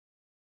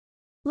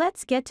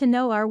Let's get to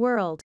know our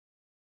world.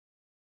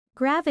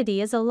 Gravity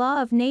is a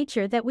law of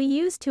nature that we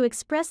use to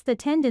express the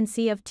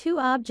tendency of two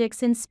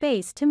objects in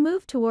space to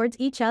move towards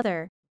each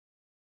other.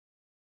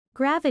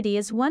 Gravity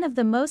is one of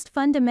the most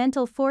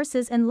fundamental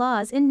forces and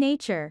laws in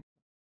nature.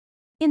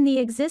 In the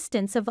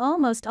existence of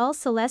almost all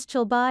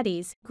celestial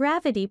bodies,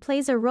 gravity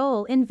plays a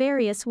role in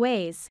various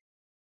ways.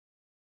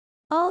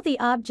 All the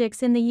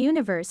objects in the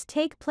universe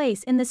take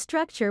place in the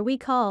structure we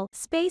call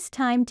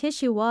space-time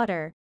tissue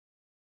water.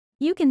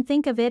 You can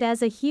think of it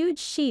as a huge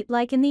sheet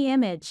like in the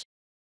image.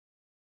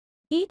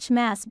 Each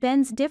mass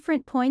bends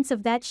different points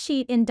of that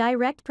sheet in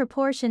direct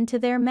proportion to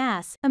their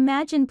mass.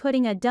 Imagine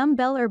putting a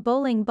dumbbell or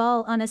bowling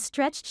ball on a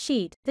stretched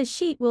sheet, the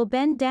sheet will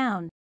bend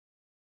down.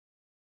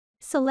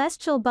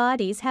 Celestial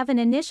bodies have an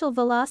initial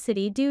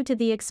velocity due to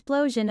the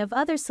explosion of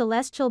other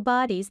celestial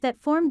bodies that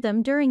formed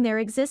them during their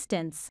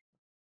existence.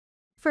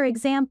 For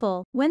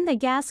example, when the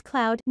gas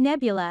cloud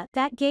nebula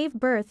that gave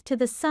birth to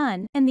the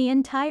Sun and the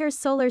entire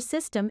solar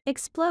system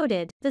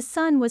exploded, the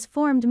Sun was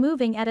formed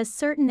moving at a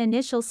certain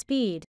initial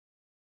speed.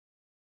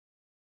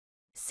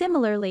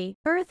 Similarly,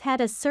 Earth had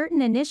a certain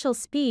initial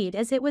speed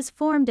as it was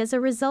formed as a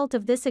result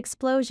of this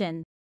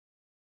explosion.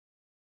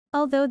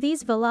 Although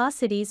these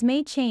velocities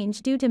may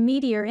change due to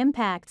meteor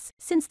impacts,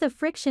 since the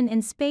friction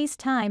in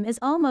space-time is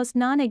almost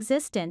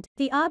non-existent,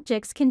 the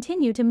objects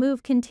continue to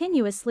move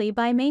continuously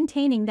by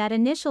maintaining that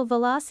initial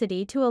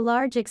velocity to a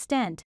large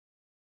extent.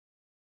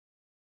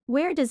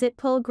 Where does it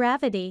pull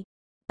gravity?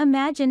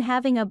 Imagine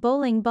having a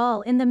bowling ball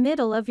in the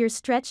middle of your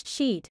stretched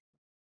sheet.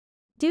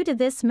 Due to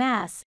this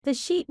mass, the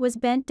sheet was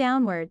bent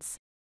downwards.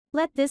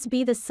 Let this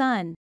be the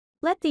Sun.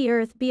 Let the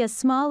Earth be a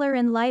smaller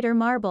and lighter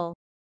marble.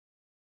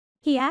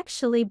 He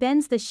actually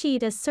bends the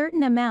sheet a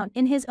certain amount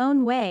in his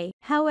own way,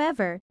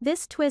 however,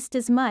 this twist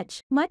is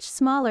much, much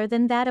smaller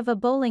than that of a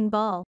bowling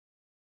ball.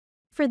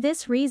 For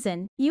this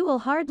reason, you will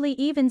hardly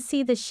even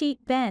see the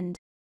sheet bend.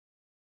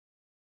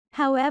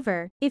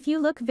 However, if you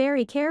look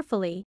very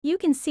carefully, you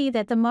can see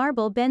that the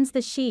marble bends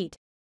the sheet.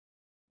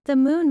 The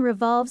moon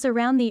revolves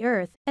around the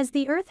Earth, as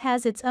the Earth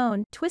has its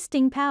own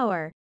twisting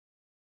power.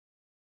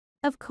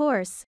 Of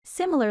course,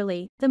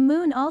 similarly, the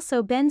moon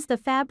also bends the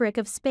fabric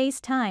of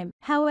space-time,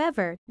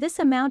 however, this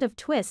amount of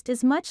twist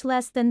is much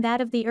less than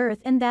that of the Earth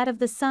and that of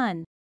the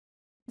Sun.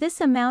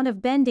 This amount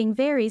of bending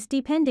varies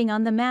depending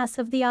on the mass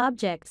of the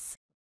objects.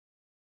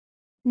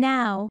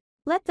 Now,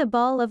 let the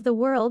ball of the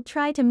world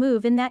try to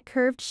move in that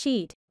curved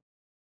sheet.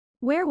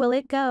 Where will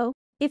it go?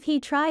 If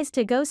he tries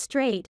to go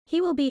straight, he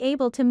will be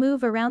able to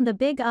move around the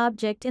big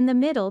object in the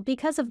middle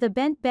because of the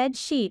bent bed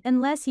sheet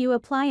unless you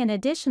apply an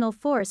additional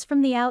force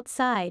from the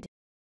outside.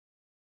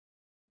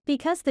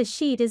 Because the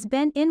sheet is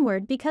bent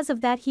inward because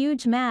of that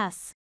huge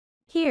mass.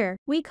 Here,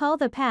 we call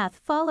the path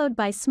followed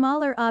by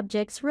smaller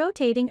objects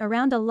rotating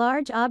around a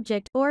large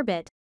object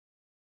orbit.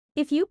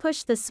 If you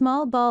push the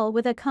small ball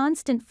with a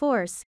constant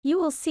force, you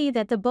will see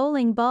that the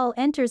bowling ball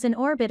enters an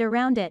orbit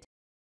around it.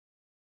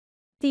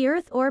 The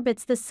Earth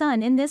orbits the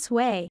Sun in this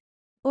way.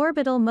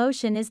 Orbital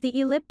motion is the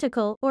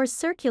elliptical or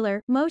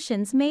circular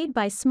motions made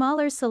by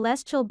smaller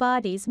celestial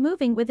bodies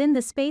moving within the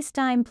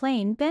spacetime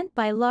plane bent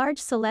by large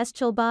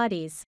celestial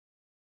bodies.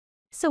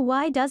 So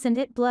why doesn't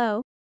it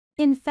blow?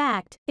 In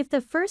fact, if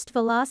the first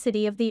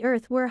velocity of the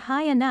Earth were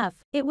high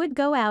enough, it would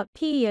go out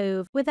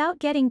without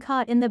getting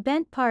caught in the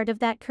bent part of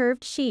that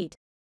curved sheet.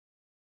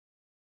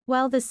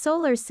 While the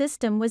solar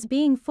system was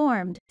being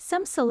formed,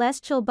 some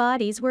celestial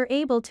bodies were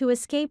able to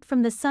escape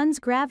from the Sun's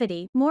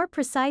gravity, more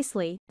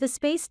precisely, the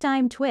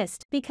spacetime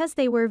twist, because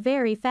they were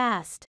very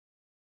fast.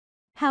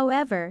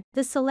 However,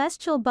 the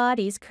celestial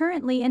bodies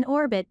currently in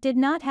orbit did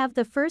not have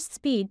the first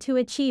speed to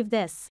achieve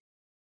this.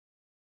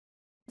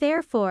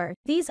 Therefore,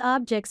 these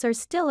objects are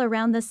still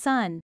around the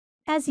Sun.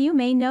 As you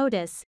may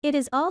notice, it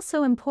is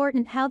also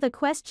important how the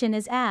question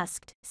is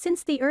asked.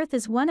 Since the Earth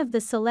is one of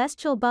the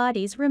celestial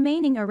bodies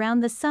remaining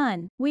around the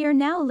Sun, we are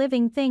now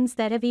living things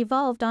that have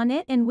evolved on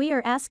it and we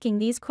are asking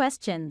these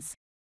questions.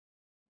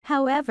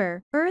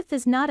 However, Earth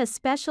is not a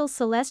special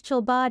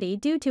celestial body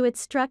due to its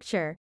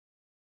structure.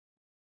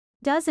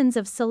 Dozens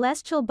of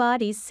celestial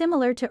bodies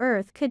similar to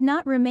Earth could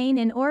not remain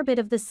in orbit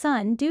of the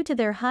Sun due to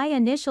their high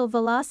initial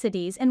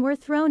velocities and were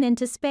thrown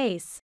into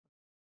space.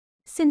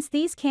 Since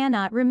these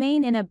cannot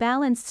remain in a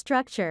balanced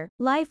structure,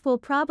 life will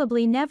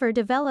probably never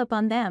develop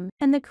on them,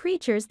 and the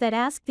creatures that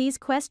ask these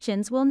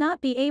questions will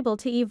not be able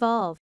to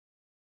evolve.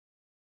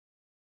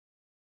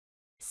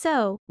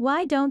 So,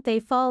 why don't they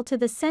fall to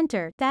the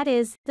center, that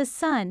is, the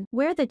Sun,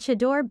 where the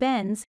chador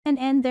bends, and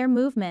end their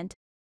movement?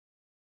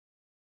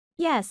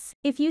 Yes,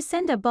 if you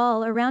send a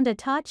ball around a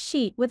taut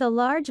sheet with a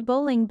large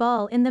bowling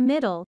ball in the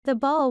middle, the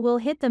ball will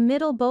hit the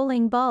middle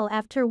bowling ball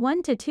after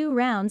 1 to 2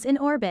 rounds in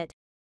orbit.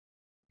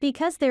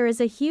 Because there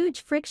is a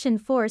huge friction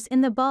force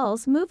in the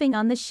balls moving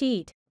on the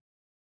sheet.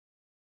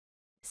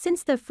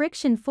 Since the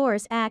friction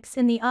force acts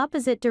in the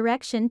opposite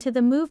direction to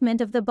the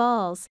movement of the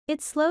balls, it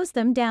slows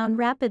them down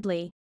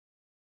rapidly.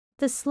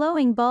 The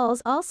slowing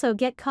balls also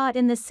get caught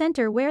in the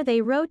center where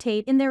they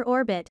rotate in their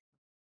orbit.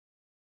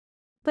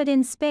 But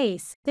in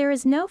space, there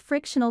is no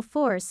frictional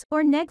force,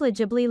 or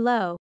negligibly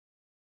low.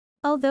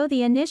 Although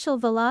the initial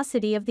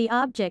velocity of the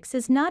objects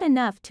is not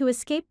enough to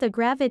escape the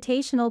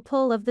gravitational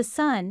pull of the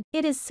Sun,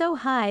 it is so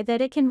high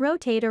that it can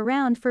rotate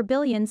around for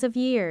billions of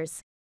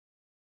years.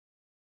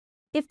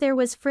 If there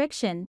was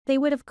friction, they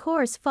would of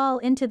course fall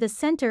into the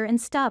center and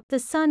stop. The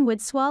Sun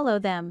would swallow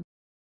them.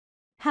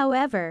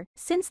 However,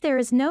 since there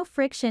is no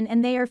friction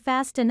and they are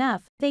fast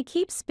enough, they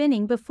keep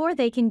spinning before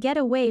they can get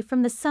away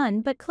from the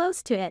Sun but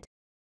close to it.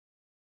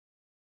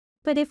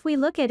 But if we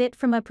look at it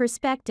from a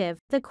perspective,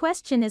 the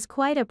question is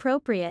quite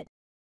appropriate.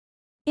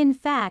 In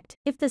fact,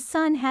 if the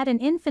Sun had an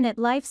infinite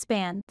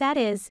lifespan, that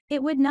is,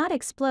 it would not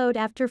explode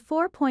after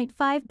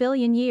 4.5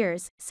 billion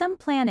years, some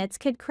planets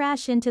could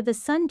crash into the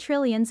Sun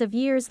trillions of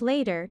years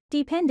later,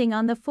 depending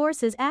on the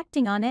forces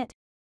acting on it.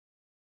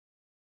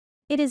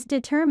 It is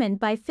determined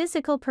by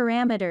physical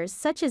parameters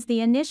such as the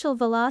initial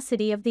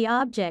velocity of the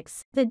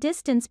objects, the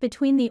distance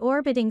between the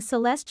orbiting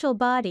celestial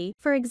body,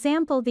 for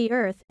example the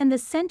Earth, and the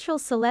central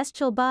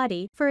celestial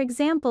body, for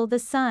example the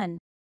Sun.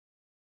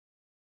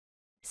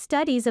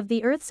 Studies of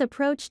the Earth's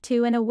approach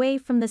to and away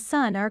from the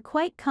Sun are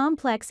quite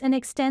complex and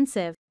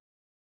extensive.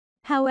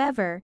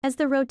 However, as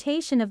the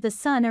rotation of the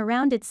Sun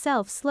around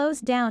itself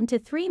slows down to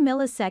 3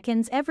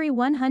 milliseconds every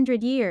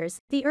 100 years,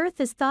 the Earth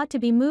is thought to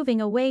be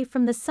moving away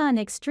from the Sun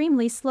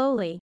extremely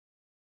slowly.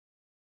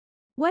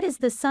 What is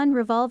the Sun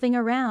revolving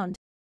around?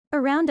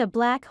 Around a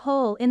black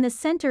hole in the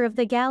center of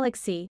the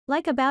galaxy,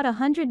 like about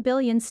 100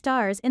 billion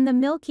stars in the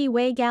Milky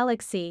Way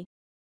galaxy.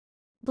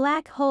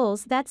 Black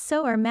holes that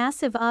so are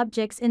massive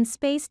objects in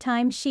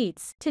space-time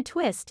sheets. To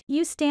twist,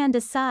 you stand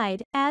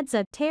aside, adds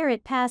a tear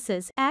it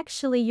passes,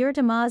 actually you're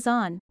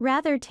on,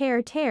 rather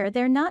tear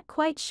they're not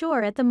quite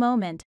sure at the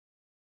moment.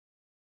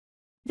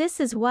 This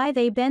is why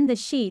they bend the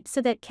sheet so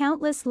that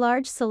countless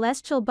large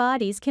celestial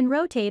bodies can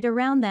rotate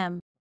around them.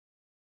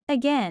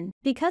 Again,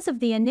 because of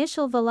the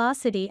initial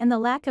velocity and the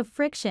lack of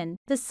friction,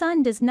 the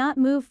Sun does not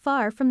move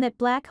far from that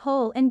black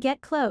hole and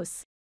get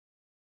close.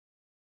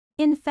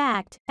 In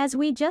fact, as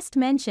we just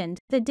mentioned,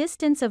 the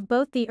distance of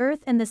both the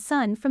Earth and the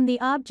Sun from the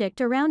object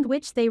around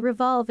which they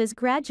revolve is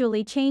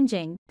gradually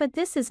changing, but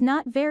this is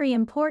not very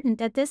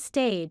important at this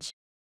stage.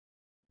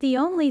 The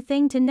only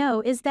thing to know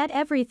is that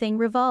everything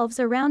revolves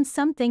around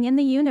something in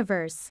the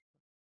universe.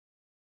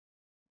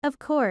 Of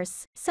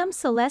course, some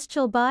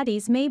celestial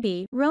bodies may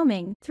be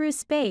roaming through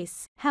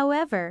space.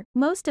 However,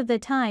 most of the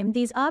time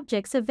these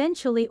objects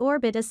eventually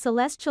orbit a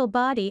celestial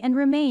body and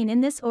remain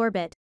in this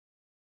orbit.